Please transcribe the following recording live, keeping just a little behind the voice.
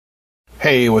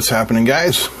Hey, what's happening,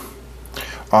 guys?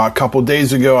 A couple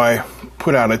days ago I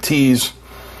put out a tease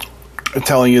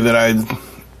telling you that I'd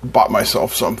bought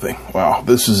myself something. Wow,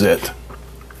 this is it.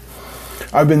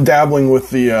 I've been dabbling with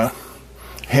the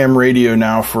ham radio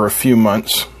now for a few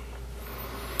months,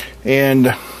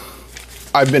 and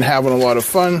I've been having a lot of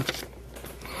fun,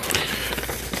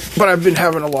 but I've been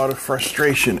having a lot of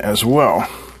frustration as well,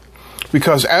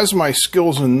 because as my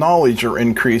skills and knowledge are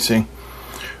increasing,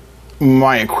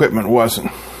 my equipment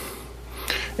wasn't.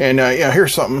 And yeah,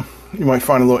 here's something you might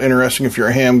find a little interesting. If you're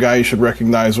a ham guy, you should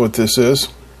recognize what this is.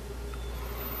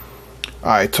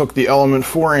 I took the Element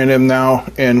 4 and am now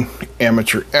an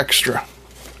amateur extra.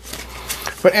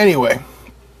 But anyway,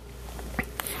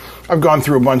 I've gone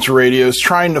through a bunch of radios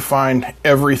trying to find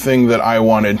everything that I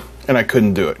wanted, and I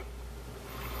couldn't do it.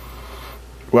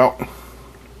 Well,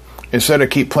 instead of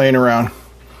keep playing around,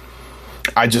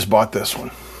 I just bought this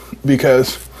one,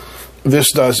 because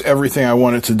this does everything I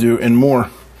want it to do and more.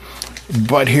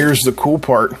 But here's the cool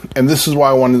part, and this is why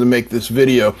I wanted to make this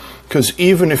video, because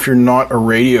even if you're not a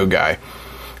radio guy,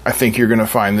 I think you're going to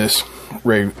find this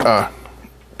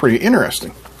pretty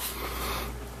interesting.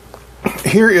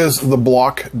 Here is the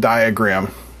block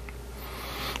diagram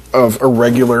of a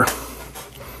regular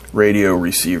radio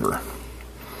receiver.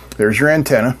 There's your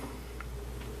antenna.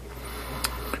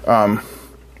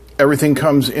 Everything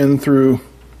comes in through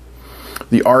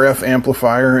the RF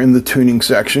amplifier in the tuning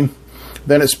section.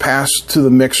 Then it's passed to the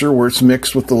mixer where it's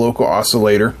mixed with the local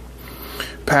oscillator.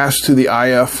 Passed to the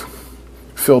IF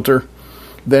filter.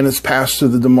 Then it's passed to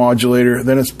the demodulator.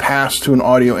 Then it's passed to an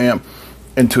audio amp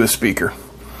and to a speaker.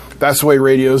 That's the way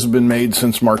radios have been made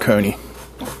since Marconi.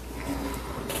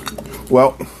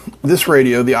 Well, this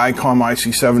radio, the Icom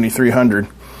IC-7300,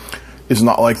 is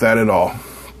not like that at all.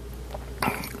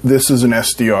 This is an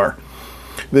SDR.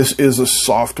 This is a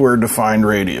software-defined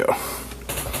radio.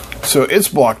 So its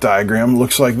block diagram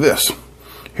looks like this.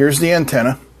 Here's the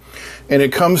antenna, and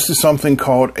it comes to something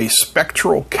called a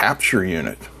spectral capture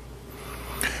unit.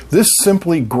 This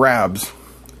simply grabs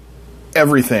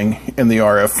everything in the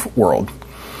RF world.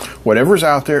 Whatever's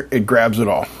out there, it grabs it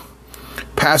all.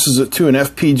 Passes it to an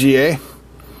FPGA.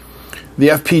 The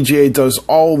FPGA does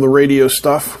all the radio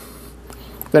stuff.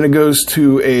 Then it goes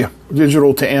to a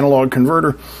digital to analog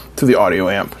converter to the audio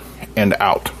amp and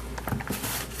out.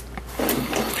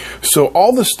 So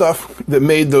all the stuff that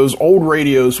made those old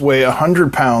radios weigh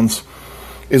 100 pounds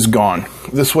is gone.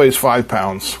 This weighs 5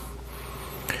 pounds.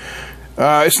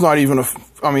 It's not even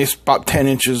it's about 10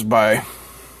 inches by, I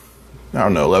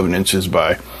don't know, 11 inches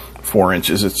by 4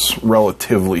 inches. It's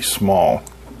relatively small.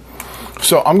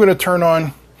 So I'm going to turn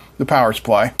on the power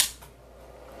supply,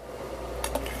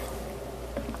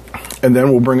 and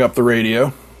then we'll bring up the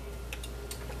radio.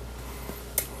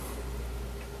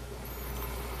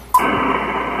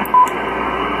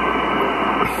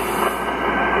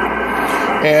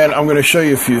 And I'm going to show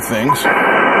you a few things.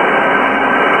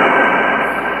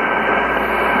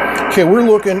 Okay, we're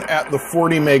looking at the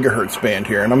 40 megahertz band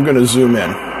here, and I'm going to zoom in.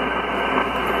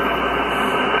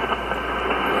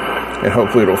 And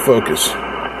hopefully it'll focus.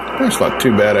 That's not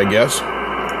too bad, I guess.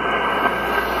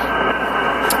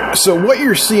 So what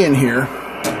you're seeing here,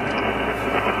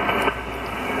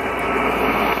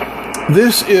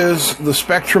 this is the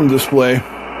spectrum display,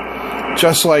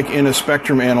 just like in a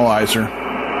spectrum analyzer.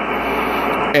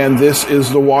 And this is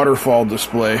the waterfall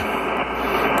display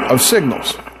of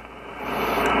signals.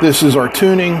 This is our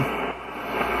tuning.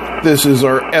 This is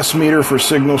our S meter for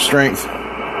signal strength.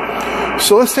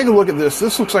 So let's take a look at this.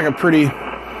 This looks like a pretty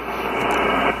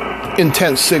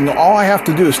intense signal. All I have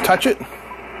to do is touch it,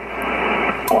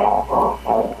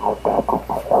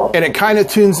 and it kind of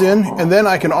tunes in, and then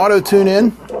I can auto tune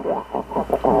in.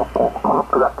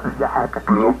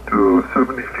 Up to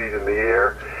 70 feet in the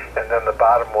air, and then the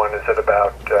bottom one is at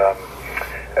about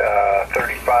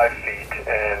 35 feet,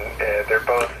 and they're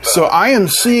both. So I am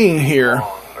seeing here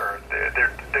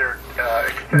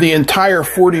the entire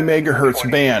 40 megahertz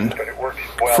band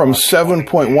from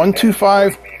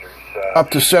 7.125 up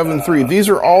to 7.3. These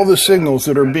are all the signals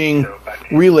that are being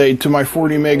relayed to my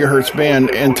 40 megahertz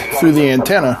band and through the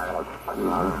antenna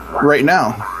right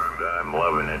now. I'm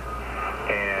loving it.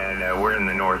 And we're in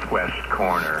the northwest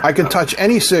corner. I can touch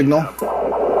any signal.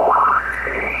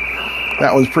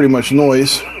 That was pretty much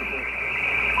noise.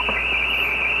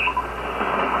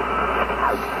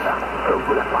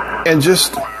 And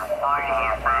just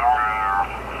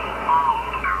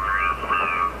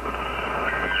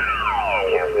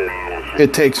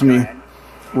it takes me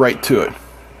right to it.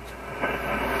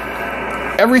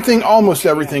 Everything, almost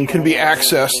everything, can be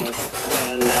accessed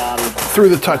through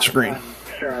the touchscreen.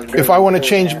 If I want to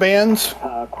change bands,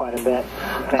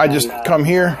 I just come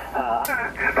here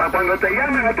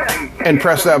and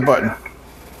press that button.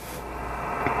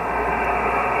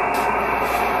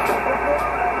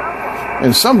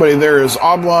 And somebody there is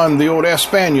Oblon, the old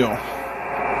Espanol.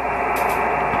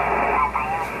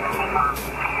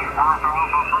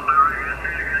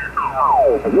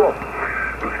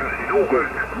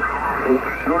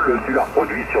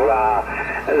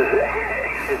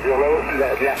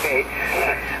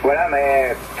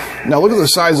 Now look at the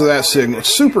size of that signal.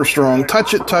 It's super strong.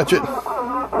 Touch it, touch it.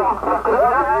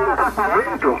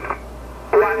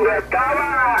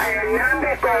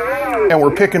 And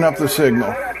we're picking up the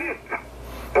signal.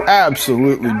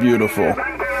 Absolutely beautiful.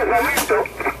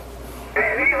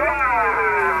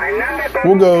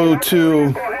 We'll go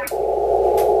to...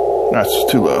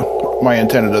 That's too low. My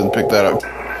antenna doesn't pick that up.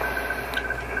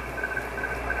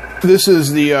 This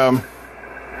is the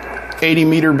 80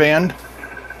 meter band.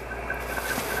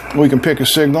 We can pick a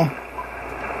signal.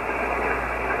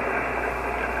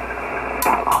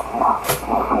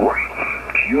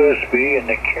 USB and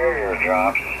the carrier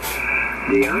drops.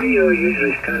 The audio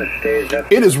usually kind of stays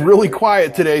up. It is really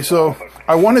quiet today, so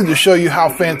I wanted to show you how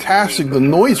fantastic the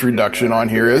noise reduction on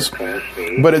here is,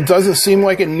 but it doesn't seem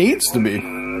like it needs to be.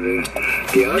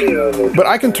 But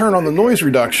I can turn on the noise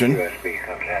reduction.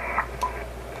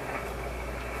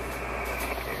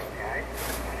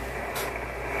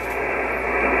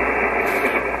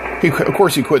 Of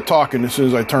course, he quit talking as soon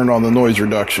as I turned on the noise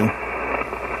reduction.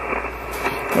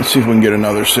 Let's see if we can get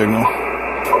another signal.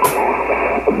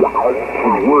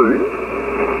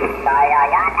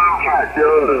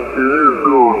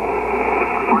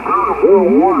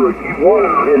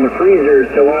 In the freezer,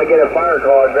 so when I get a fire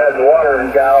call, I grab the water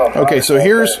and go. Okay, so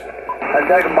here's I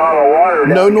take a bottle of water.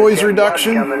 no noise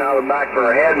reduction. Coming out of the back of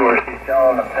her head where she's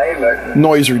on the pavement.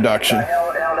 Noise reduction.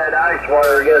 That ice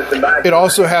water against the back. It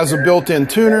also has a built-in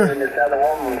tuner. And this other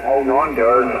woman holding on to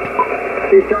her.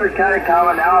 She started kind of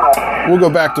coming out. We'll go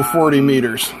back to 40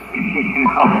 meters.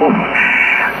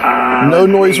 No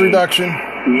noise reduction.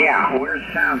 Yeah, we're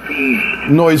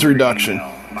southeast. Noise reduction.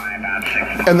 By about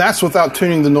 6. And that's without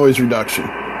tuning the noise reduction.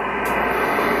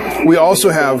 We also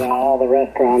have all the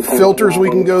restaurants filters we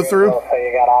can go through. So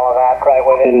you got all of that right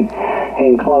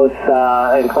within close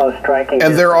striking.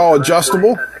 And they're all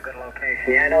adjustable. That's a good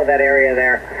location. Yeah, I know that area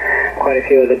there. Quite a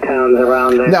few of the towns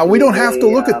around there. Now, we don't have to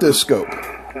look at this scope.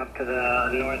 Up to the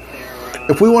north there.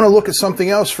 If we want to look at something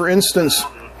else, for instance,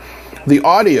 the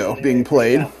audio being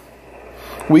played,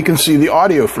 we can see the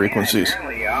audio frequencies.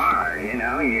 Certainly are. You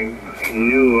know, you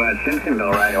knew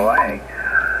Simpsonville right away.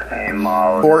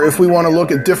 Or if we want to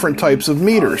look at different types of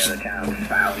meters.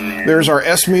 There's our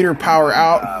S meter, power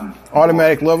out,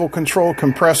 automatic level control,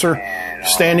 compressor,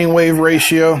 standing wave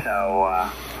ratio,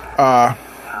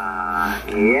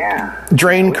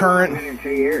 drain current,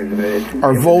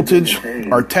 our voltage,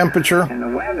 our temperature. And the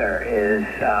weather is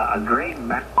a great...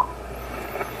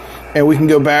 And we can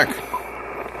go back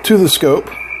to the scope.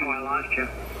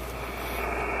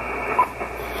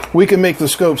 We can make the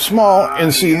scope small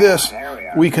and see this.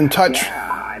 We can touch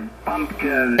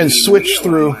and switch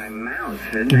through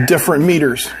different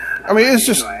meters. I mean, it's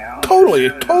just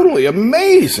totally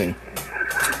amazing.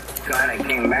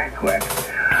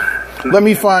 Let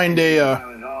me find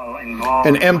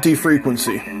an empty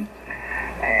frequency.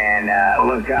 And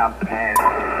look up and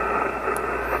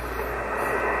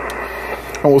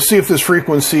we'll see if this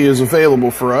frequency is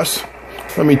available for us.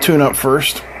 Let me tune up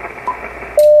first.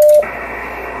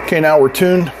 Okay, now we're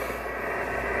tuned.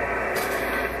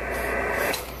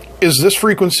 Is this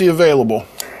frequency available?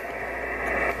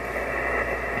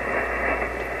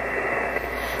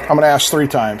 I'm going to ask 3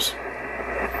 times.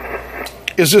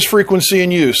 Is this frequency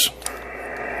in use?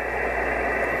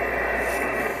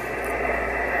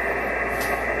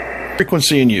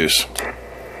 Frequency in use.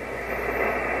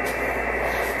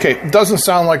 Okay, doesn't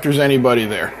sound like there's anybody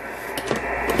there.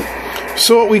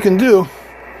 So what we can do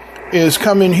is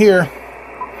come in here,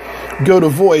 go to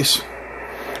voice,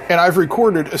 and I've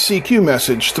recorded a CQ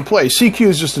message to play. CQ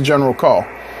is just a general call.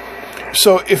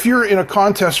 So if you're in a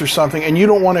contest or something and you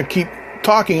don't want to keep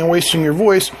talking and wasting your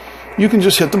voice, you can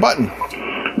just hit the button.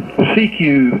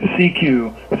 CQ,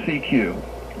 CQ, CQ.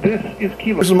 This is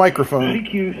Kilo. There's a microphone,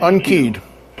 CQ, CQ. unkeyed.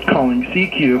 Calling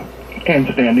CQ and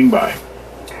standing by.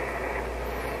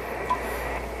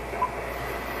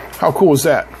 How cool is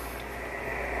that?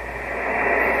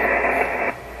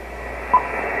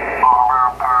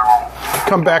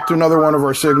 Come back to another one of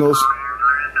our signals.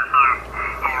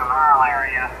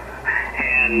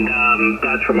 And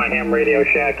that's where my ham radio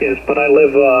shack is. But I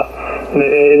live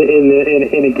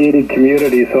in a gated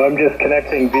community, so I'm just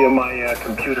connecting via my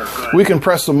computer. We can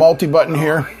press the multi button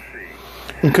here,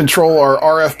 and control our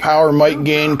RF power, mic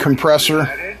gain,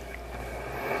 compressor.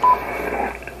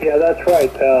 Yeah, that's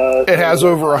right. It has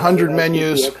over 100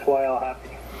 menus.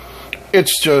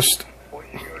 It's just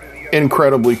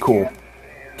incredibly cool.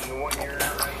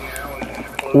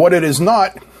 What it is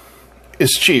not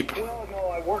is cheap.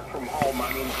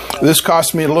 This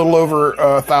cost me a little over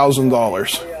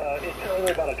 $1,000.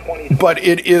 But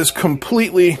it is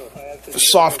completely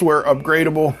software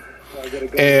upgradable,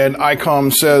 and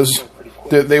Icom says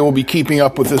that they will be keeping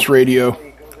up with this radio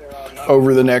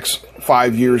over the next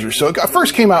 5 years or so. It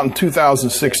first came out in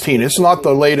 2016. It's not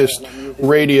the latest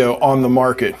radio on the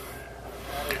market,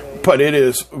 but it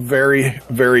is very,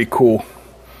 very cool,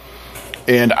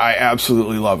 and I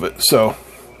absolutely love it. So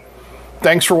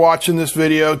thanks for watching this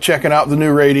video, checking out the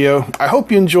new radio. I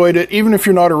hope you enjoyed it, even if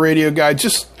you're not a radio guy,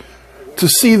 just to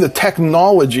see the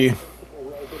technology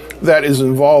that is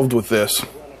involved with this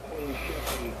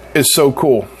is so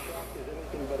cool.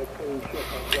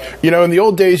 You know, in the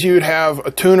old days, you would have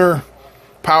a tuner,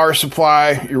 power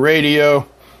supply, your radio,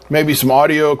 maybe some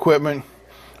audio equipment.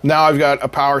 Now I've got a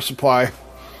power supply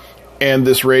and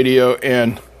this radio,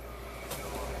 and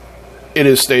it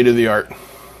is state of the art.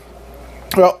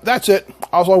 Well, that's it.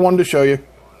 All I wanted to show you.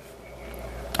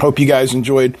 Hope you guys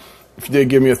enjoyed. If you did,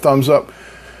 give me a thumbs up.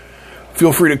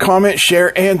 Feel free to comment,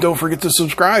 share, and don't forget to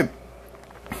subscribe.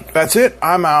 That's it.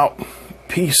 I'm out.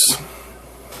 Peace.